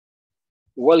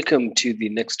Welcome to the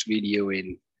next video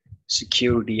in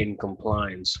Security and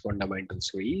Compliance Fundamental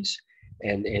Series.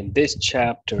 And in this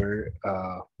chapter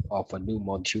of a new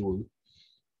module,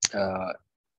 uh,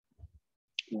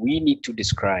 we need to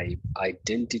describe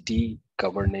identity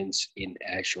governance in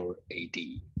Azure AD.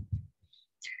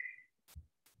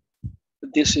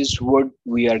 This is what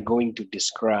we are going to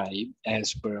describe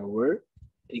as per our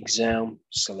exam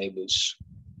syllabus.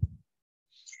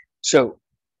 So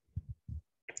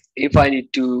if I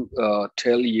need to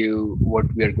tell you what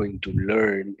we are going to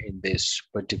learn in this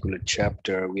particular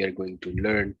chapter, we are going to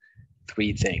learn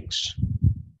three things.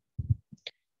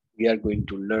 We are going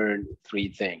to learn three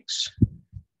things.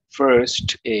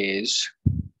 First is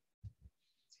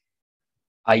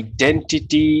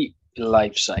identity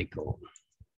lifecycle.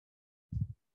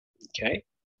 Okay.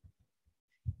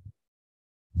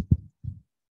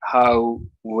 How,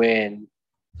 when,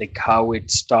 like how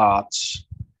it starts,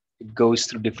 it goes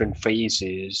through different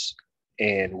phases,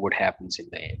 and what happens in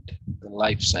the end, the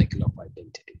life cycle of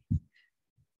identity.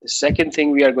 The second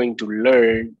thing we are going to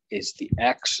learn is the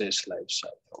access life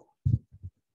cycle.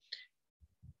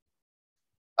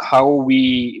 How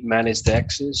we manage the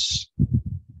access.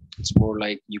 It's more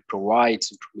like you provide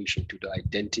information to the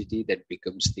identity that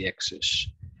becomes the access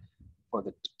for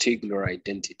the particular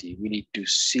identity. We need to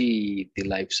see the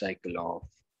life cycle of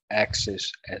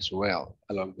access as well,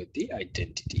 along with the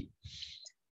identity.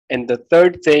 And the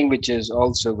third thing, which is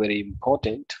also very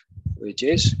important, which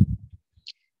is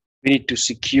we need to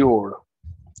secure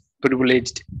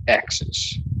privileged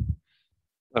access.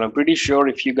 And I'm pretty sure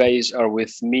if you guys are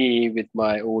with me with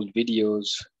my old videos,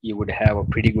 you would have a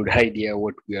pretty good idea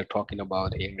what we are talking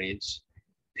about here is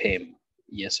PIM.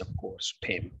 Yes, of course,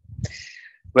 PIM.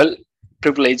 Well,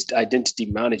 privileged identity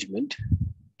management,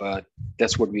 but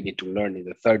that's what we need to learn in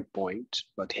the third point.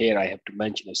 But here I have to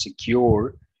mention a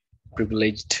secure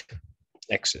privileged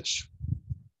access.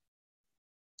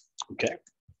 Okay.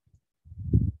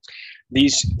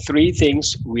 These three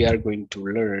things we are going to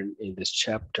learn in this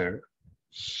chapter.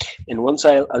 And once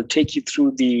I'll take you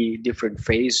through the different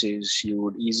phases, you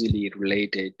would easily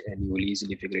relate it and you will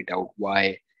easily figure it out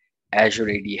why Azure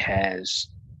AD has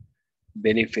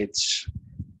benefits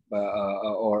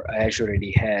or Azure AD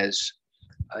has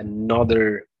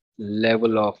another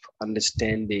level of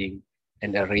understanding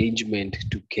and arrangement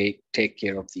to take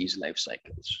care of these life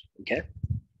cycles. Okay.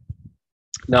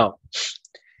 Now,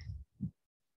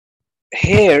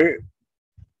 here,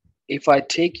 if I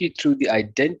take you through the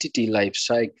identity life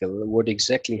cycle, what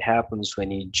exactly happens when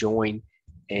you join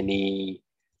any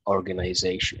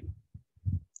organization?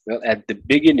 Well, at the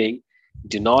beginning,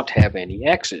 do not have any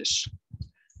access.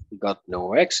 You got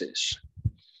no access.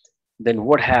 Then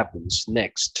what happens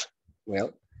next?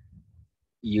 Well,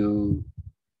 you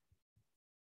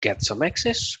get some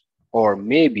access, or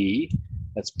maybe,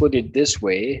 let's put it this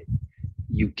way,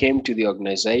 you came to the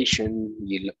organization,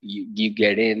 you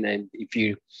get in, and if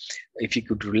you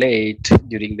could relate,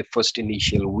 during the first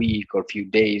initial week or few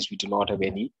days, we do not have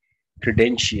any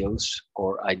credentials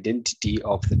or identity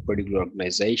of the particular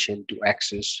organization to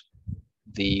access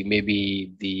the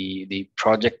maybe the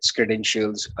project's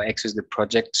credentials, access the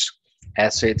project's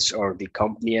assets or the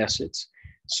company assets.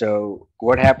 So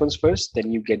what happens first? Then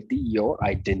you get your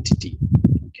identity,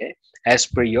 okay, as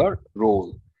per your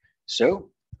role. So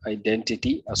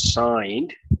identity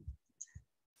assigned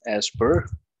as per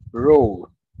role.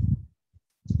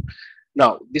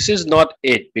 Now, this is not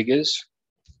it, because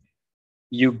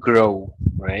you grow,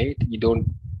 right? You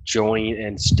don't join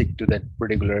and stick to that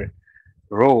particular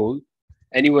role.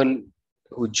 Anyone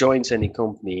who joins any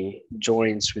company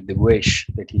joins with the wish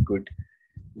that he could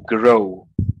grow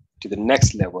to the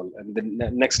next level and the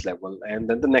next level and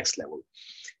then the next level.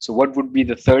 So what would be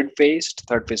the third phase? The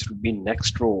third phase would be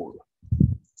next role.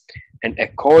 And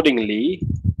accordingly,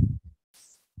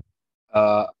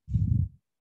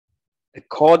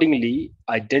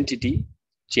 identity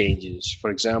changes. For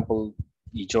example,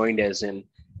 you joined as an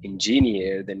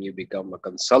engineer, then you become a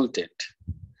consultant.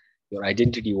 Your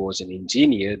identity was an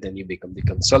engineer, then you become the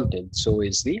consultant. So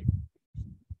is the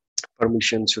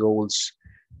permissions, roles,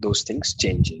 those things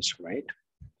changes, right?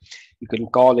 You can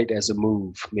call it as a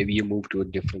move. Maybe you move to a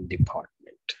different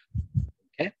department.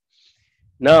 Okay.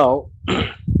 Now,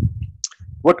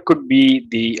 what could be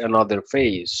the another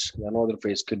phase? Another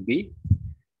phase could be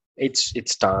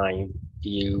it's time,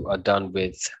 you are done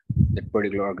with that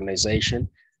particular organization,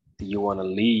 you want to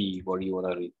leave or you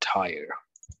want to retire,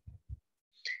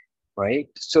 right?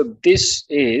 So this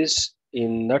is,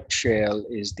 in nutshell,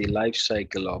 is the life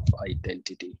cycle of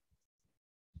identity.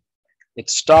 It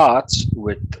starts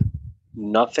with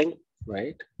nothing,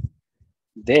 right?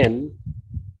 Then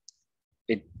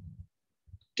it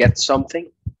get something,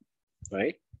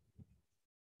 right?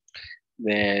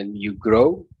 Then you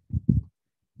grow,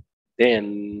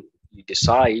 then you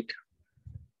decide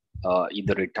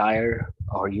either retire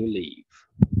or you leave.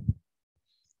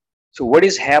 So what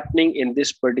is happening in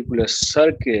this particular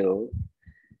circle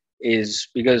is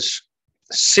because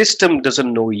system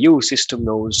doesn't know you, system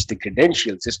knows the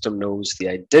credential, system knows the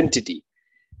identity.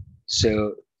 So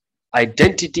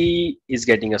identity is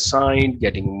getting assigned,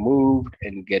 getting moved,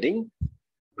 and getting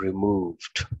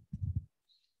removed.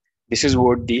 This is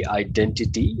what the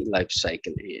identity life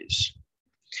cycle is.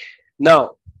 Now,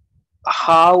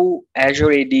 how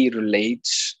Azure AD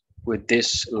relates with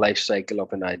this life cycle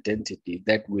of an identity,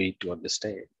 that we need to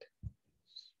understand.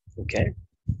 Okay.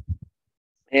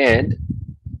 And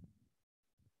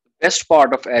the best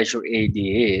part of Azure AD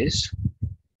is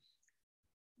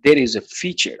there is a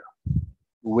feature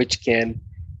which can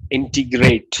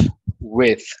integrate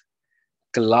with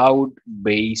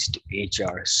cloud-based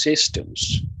HR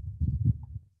systems,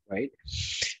 right?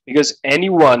 Because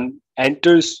anyone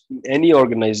enters any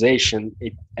organization,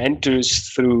 it enters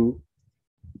through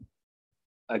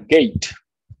a gate.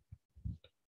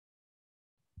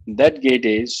 That gate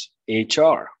is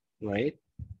HR, right?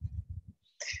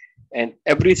 And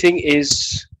everything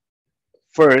is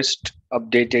first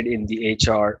updated in the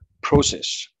HR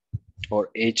process or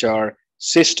HR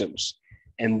systems,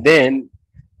 and then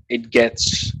it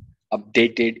gets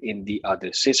updated in the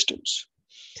other systems.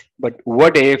 But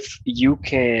what if you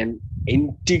can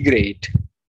integrate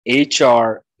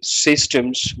HR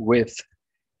systems with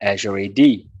Azure AD?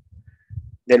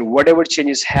 Then whatever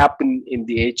changes happen in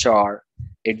the HR,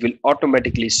 it will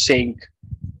automatically sync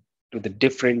to the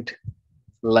different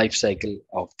life cycle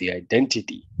of the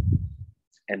identity.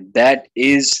 And that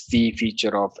is the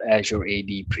feature of Azure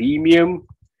AD Premium.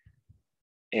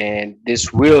 And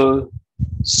this will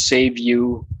save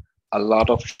you a lot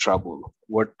of trouble.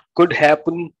 What could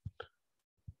happen?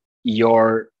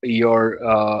 Your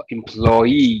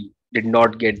employee did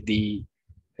not get the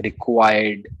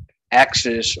required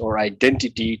access or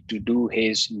identity to do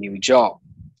his new job.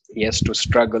 He has to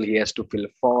struggle, he has to fill a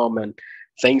form and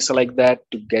things like that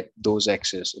to get those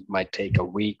access. It might take a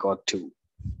week or two,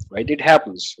 right? It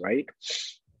happens, right?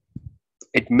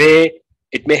 It may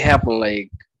happen like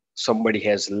somebody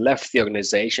has left the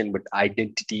organization, but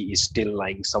identity is still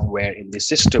lying somewhere in the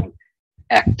system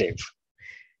active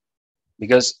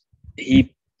because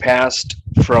he passed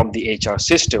from the HR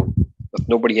system, but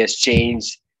nobody has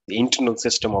changed the internal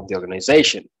system of the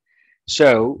organization.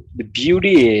 So the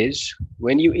beauty is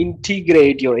when you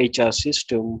integrate your HR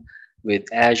system with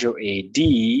Azure AD,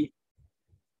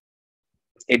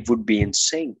 it would be in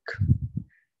sync.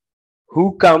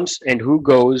 Who comes and who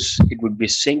goes, it would be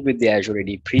synced with the Azure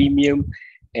AD Premium,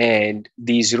 and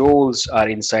these roles are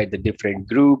inside the different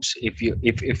groups.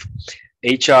 If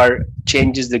HR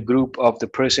changes the group of the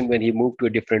person when he moved to a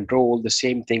different role, the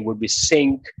same thing would be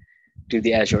synced to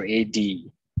the Azure AD,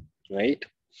 right?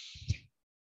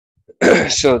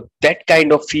 So that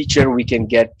kind of feature we can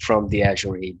get from the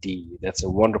Azure AD. That's a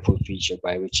wonderful feature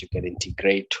by which you can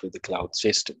integrate with the cloud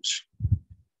systems,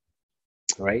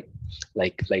 right?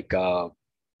 Like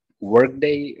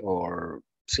Workday or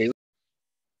Sales.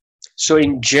 So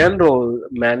in general,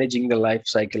 managing the life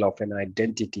cycle of an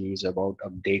identity is about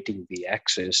updating the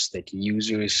access that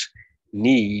users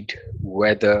need,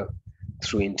 whether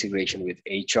through integration with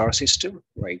HR system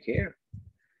right here.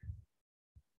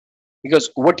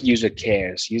 Because what user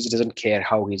cares? User doesn't care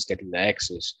how he's getting the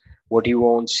access. What he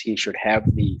wants, he should have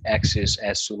the access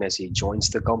as soon as he joins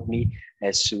the company,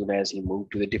 as soon as he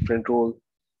moved to the different role,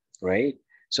 right?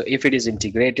 So if it is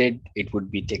integrated, it would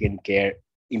be taken care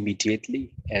immediately.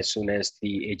 As soon as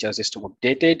the HR system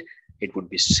updated, it would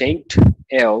be synced.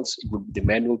 Else, it would be the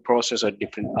manual process or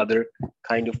different other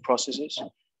kind of processes,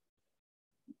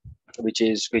 which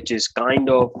is kind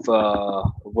of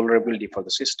vulnerability for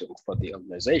the system, for the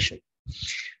organization.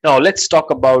 Now let's talk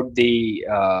about the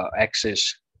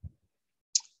access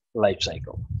life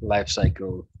cycle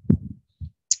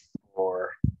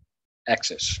or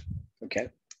access. Okay,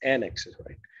 and access,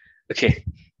 right? Okay,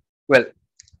 well,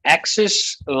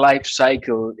 access life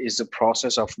cycle is the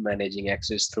process of managing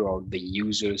access throughout the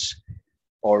user's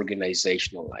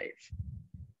organizational life.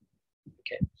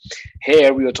 Okay,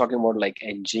 here we are talking about like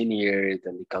engineers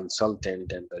and the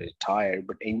consultant and the retired,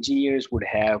 but engineers would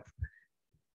have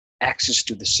access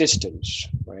to the systems,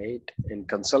 right? And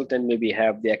consultant maybe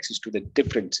have the access to the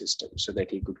different systems so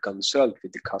that he could consult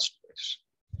with the customers.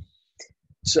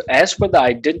 So as per the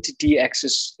identity,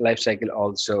 access lifecycle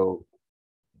also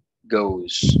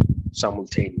goes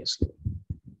simultaneously.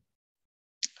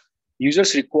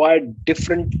 Users require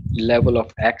different level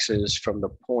of access from the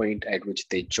point at which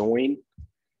they join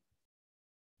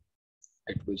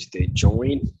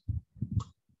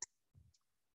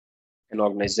an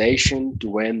organization to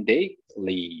when they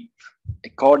leave.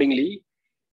 Accordingly,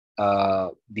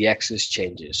 the access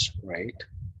changes, right?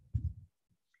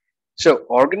 So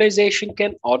organization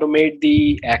can automate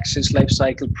the access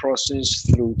lifecycle process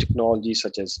through technologies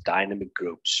such as dynamic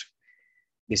groups.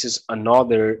 This is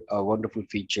another wonderful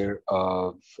feature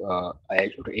of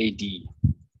Azure AD,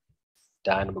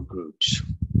 dynamic groups.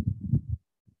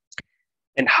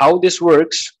 And how this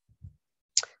works,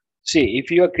 see, if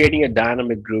you are creating a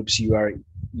dynamic groups, you are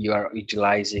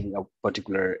utilizing a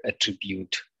particular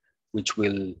attribute which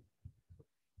will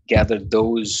gather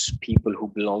those people who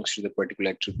belongs to the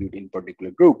particular attribute in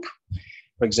particular group.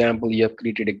 For example, you have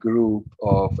created a group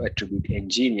of attribute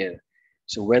engineer.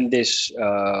 So when this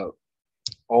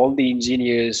all the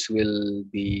engineers will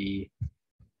be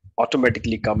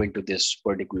automatically come into this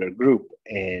particular group,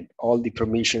 and all the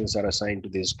permissions are assigned to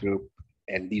this group,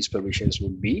 and these permissions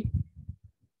would be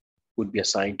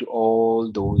assigned to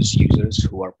all those users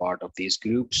who are part of these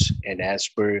groups. And as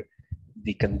per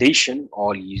the condition,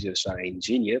 all users are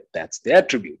engineer, that's the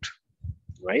attribute,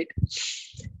 right?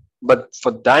 But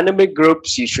for dynamic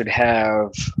groups, you should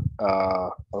have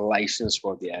a license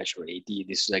for the Azure AD.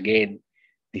 This is again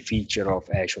the feature of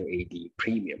Azure AD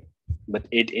Premium. But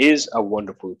it is a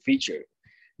wonderful feature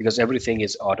because everything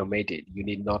is automated. You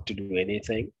need not to do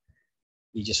anything.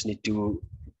 You just need to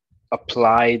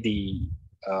apply the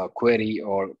query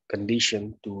or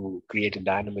condition to create a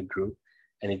dynamic group,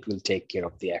 and it will take care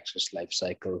of the access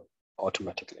lifecycle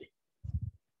automatically.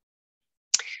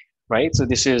 Right? So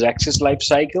this is access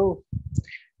lifecycle.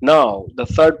 Now, the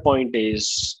third point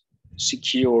is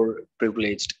secure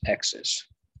privileged access.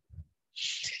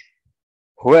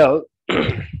 Well,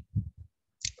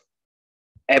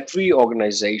 every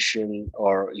organization,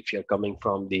 or if you're coming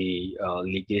from the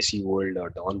legacy world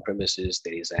or the on-premises,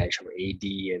 there is Azure AD,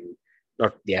 and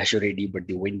not the Azure AD, but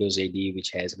the Windows AD, which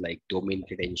has like domain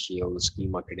credentials,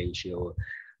 schema credential,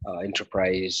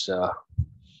 enterprise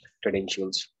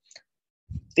credentials.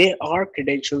 There are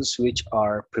credentials which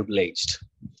are privileged,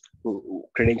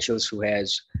 credentials who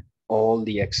has all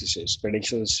the accesses,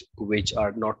 credentials which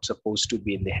are not supposed to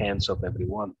be in the hands of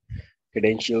everyone,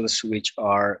 credentials which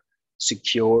are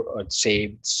secure or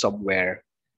saved somewhere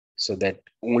so that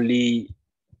only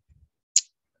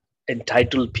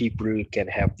entitled people can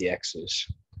have the access,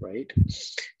 right?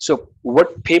 So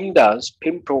what PIM does,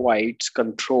 PIM provides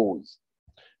control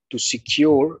to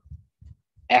secure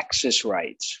access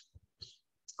rights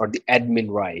or the admin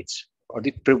rights or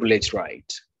the privilege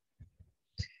rights.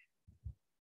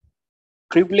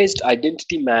 Privileged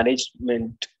identity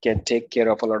management can take care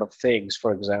of a lot of things.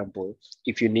 For example,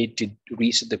 if you need to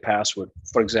reset the password,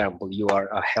 for example, you are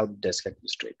a help desk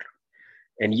administrator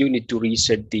and you need to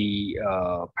reset the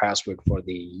password for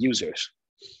the users.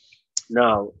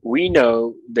 Now, we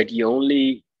know that you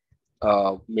only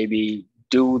maybe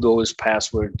do those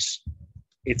passwords.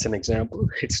 It's an example.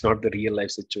 It's not the real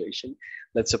life situation.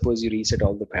 Let's suppose you reset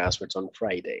all the passwords on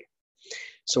Friday.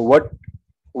 So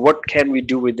what can we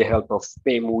do with the help of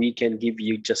PIM? We can give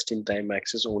you just-in-time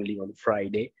access only on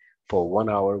Friday for 1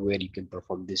 hour where you can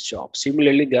perform this job.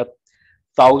 Similarly, there are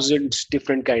thousands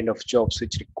different kind of jobs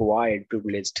which require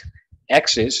privileged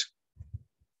access,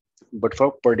 but for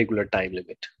a particular time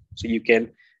limit. So you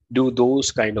can do those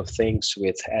kind of things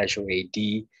with Azure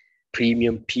AD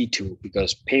Premium P2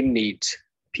 because PIM needs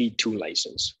P2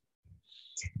 license.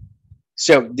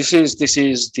 So this is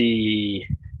the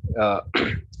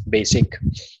basic,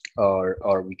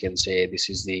 or we can say this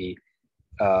is the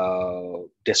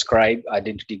describe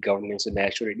identity governance in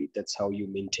Azure AD. That's how you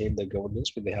maintain the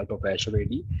governance with the help of Azure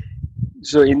AD.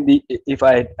 So if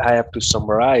I have to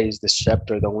summarize this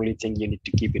chapter, the only thing you need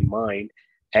to keep in mind,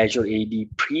 Azure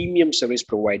AD Premium service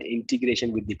provide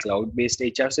integration with the cloud-based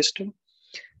HR system.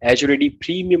 Azure AD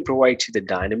Premium provides the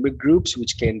dynamic groups,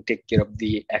 which can take care of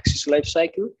the access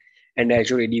lifecycle. And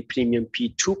Azure AD Premium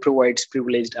P2 provides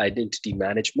privileged identity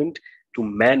management to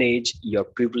manage your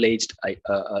privileged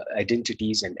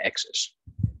identities and access.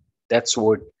 That's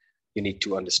what you need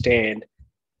to understand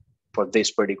for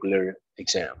this particular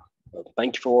exam. Well,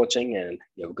 thank you for watching and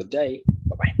you have a good day.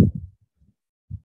 Bye-bye.